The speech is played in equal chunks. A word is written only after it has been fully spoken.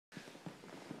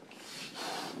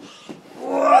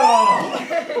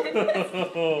Let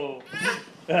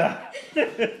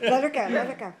her go, let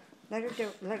her go. Let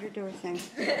her do her thing.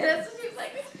 That's what she was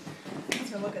like. He's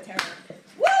gonna look at terror.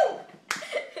 Woo!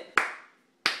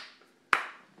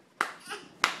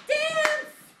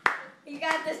 Dance! You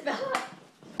got this, Bella.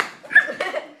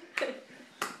 Did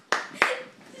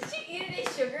she eat any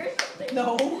sugar or something?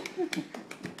 No.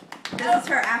 This is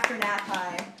her after nap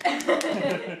high.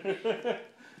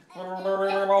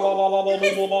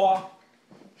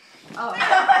 Oh,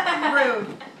 rude.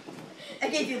 I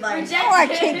gave you life. Rejected. Oh, I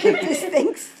can't keep this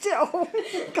thing still.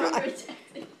 God.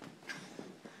 Rejected.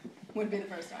 Wouldn't be the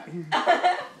first time.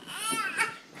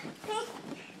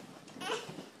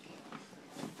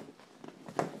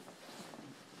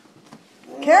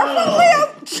 Careful,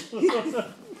 Leo.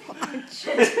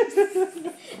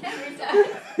 Every time.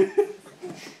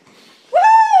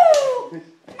 Woo!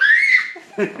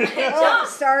 Oh,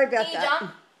 sorry about Can you that.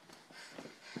 jump?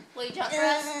 Will you jump for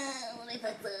us?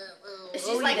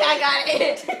 She's like, I got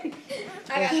it.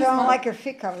 I You're got showing this. like her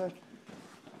feet covered.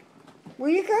 Where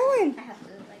you going? I have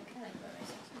to like kind of go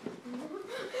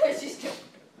myself. She's jumping.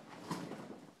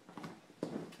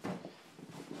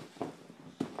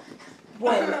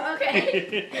 Whoa.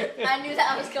 Okay. I knew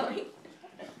that was coming.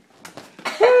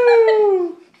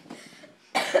 Woo!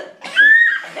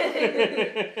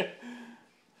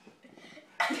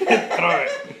 Throw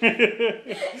it.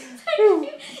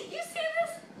 You see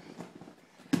this?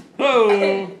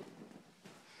 Oh.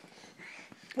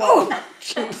 Oh,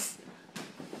 jeez.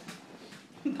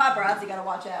 Paparazzi gotta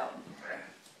watch out.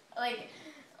 Like,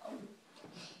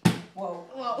 Whoa.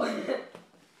 whoa.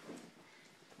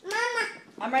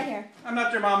 I'm right here. I'm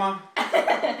not your mama.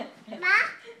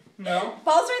 No.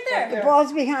 Ball's right there. The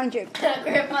ball's behind you.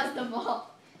 Grandpa's the ball.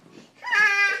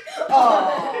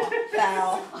 Oh,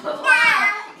 foul. Wow.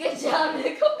 Good job,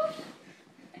 Nicole.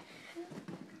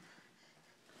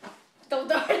 Don't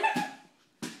throw it.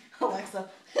 Alexa.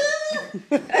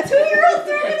 A 2-year-old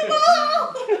throwing the ball.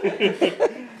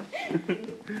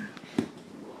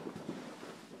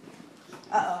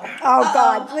 Uh-oh. Oh,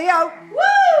 God. Leo.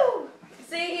 Woo!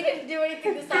 See, he didn't do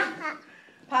anything this time.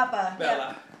 Papa.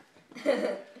 Bella.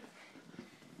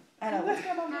 I know. What's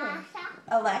going on here?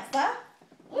 Alexa?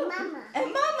 Mama.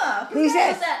 And Mama. Who's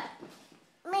What's this? that?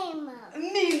 Me,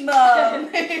 Mom.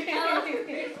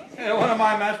 Hey, one of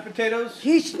my mashed potatoes.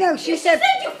 No, she She said.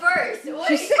 said you first. What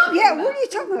She are you said, talking yeah, about? what are you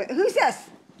talking about? Who's this?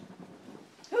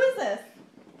 Who is this?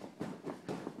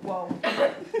 Whoa.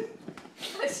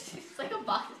 She's like a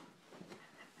box.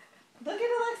 Look at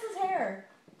Alexa's hair.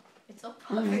 It's so Oh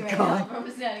puffy my right God. now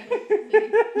from standing.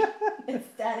 It's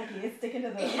staticky. It's sticking to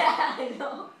the... Yeah, I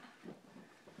know.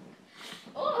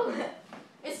 Oh,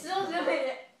 it's still doing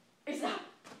it. It's not.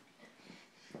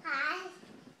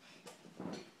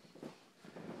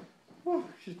 Whew,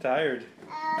 she's tired.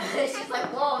 She's like,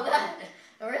 whoa, that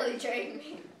really trained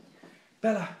me.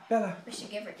 Bella, Bella, We should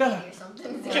give her Bella. candy or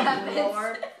something. See what Jump. happens.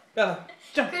 Lord. Bella.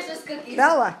 Jump, Christmas cookies.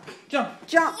 Bella, jump,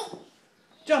 jump.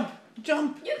 jump,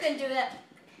 jump. You can do that.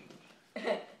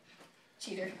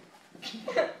 Cheater.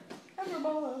 I'm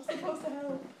Ramona. I'm supposed to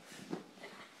help.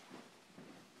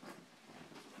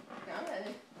 No, I'm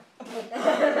ready.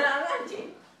 I'm not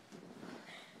cheating.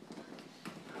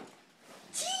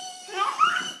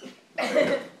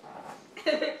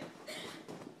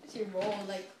 She rolled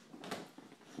like.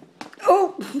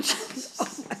 Oh.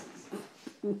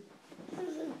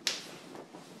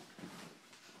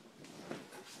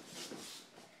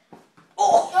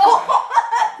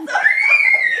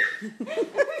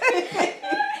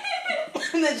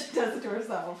 And then she does it to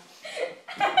herself.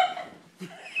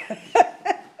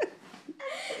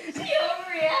 She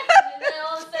overreacted and then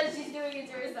all of a sudden she's doing it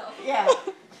to herself. Yeah.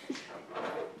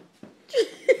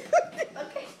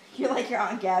 Okay. You're like your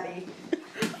Aunt Gabby.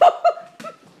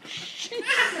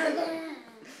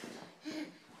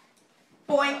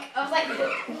 Boink. I was like,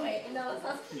 wait, no, it's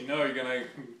not. You know you're gonna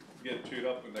get chewed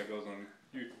up when that goes on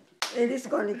YouTube. It is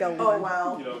going to go Oh, on.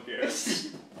 wow. You don't care.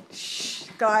 Shh,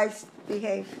 guys,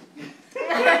 behave.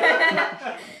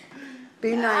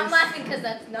 Be I'm nice. laughing because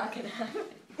that's not gonna happen.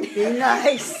 Be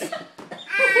nice.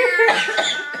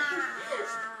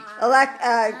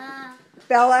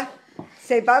 Bella,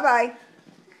 say bye-bye.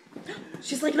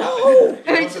 She's like, no.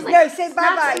 It's just No, say not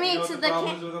bye-bye. to me, You know to what the the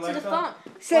problem is with to the Alexa? phone.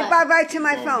 Say What? bye-bye to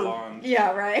my Going phone. blonde.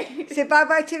 Yeah, right. Say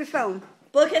bye-bye to the phone.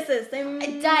 Blow kisses. Say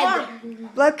It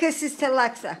died. Blow kisses to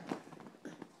Alexa.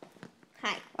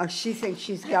 Hi. Oh, she thinks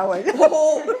she's going. I'm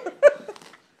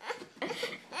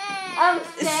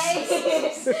staying.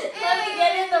 Let me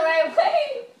get in the right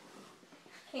way.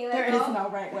 Can you let There go? is no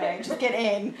right way. Just get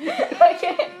in.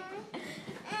 Okay.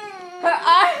 Her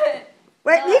arm.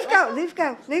 Wait, No, leave let go, go. leave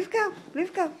go, leave go,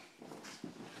 leave go.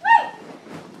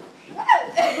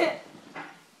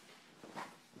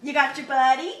 You got your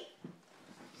buddy?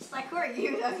 Just like, who are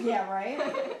you? Yeah, right?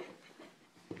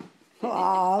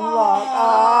 Aw, look.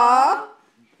 Aw.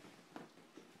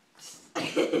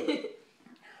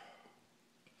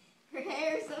 Her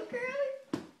hair is so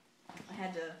curly. I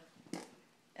had to.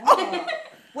 Oh.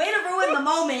 Way to ruin the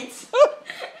moment.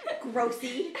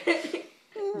 Grossy.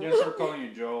 Yeah, start calling you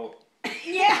Joel.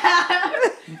 Yeah.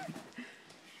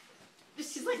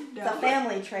 She's like, It's a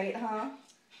family trait, huh?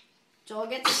 Joel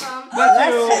gets some.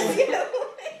 That's you.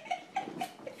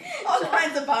 All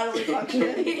kinds of bodily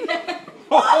functions.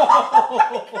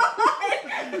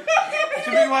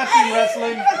 Should be watching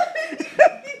wrestling.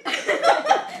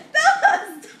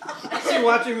 Is she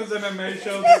watching those MMA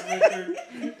shows with Richard?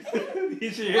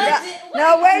 Is she here?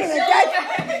 No, wait a minute. That's,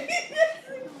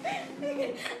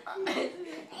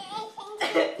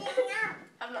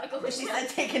 I'm not going She said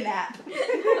take a nap. to.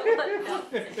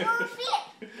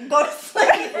 Go to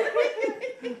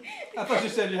sleep. I thought you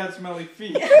said you had smelly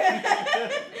feet.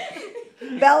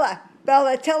 Bella,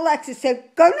 tell Lexa, say,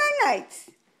 go night-nights.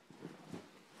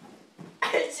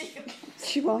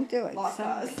 She won't do it. Lost so.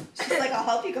 cause. She's like, I'll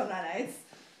help you go night-nights.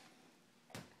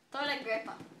 Throw it at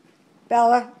Grandpa.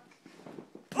 Bella.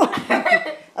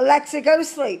 Alexa, go to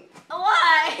sleep. Why?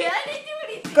 I didn't do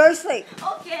anything. Go to sleep.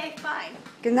 Okay, fine.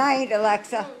 Good night,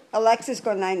 Alexa. Alexa's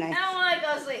going night-night. I don't want to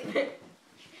go to sleep.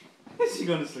 Is she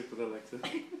going to sleep with Alexa?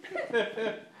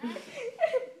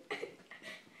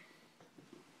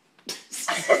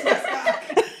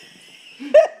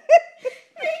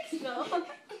 Thanks, no.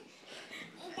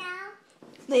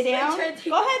 Lay down. Try to-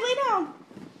 Go ahead, lay down.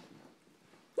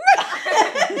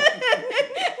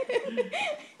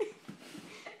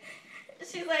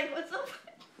 She's like, what's up?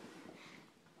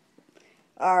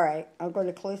 All right, I'm going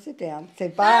to close it down. Say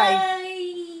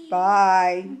bye.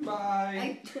 Bye.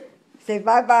 Bye. Say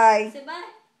bye-bye. Say bye.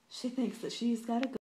 She thinks that she's got to go.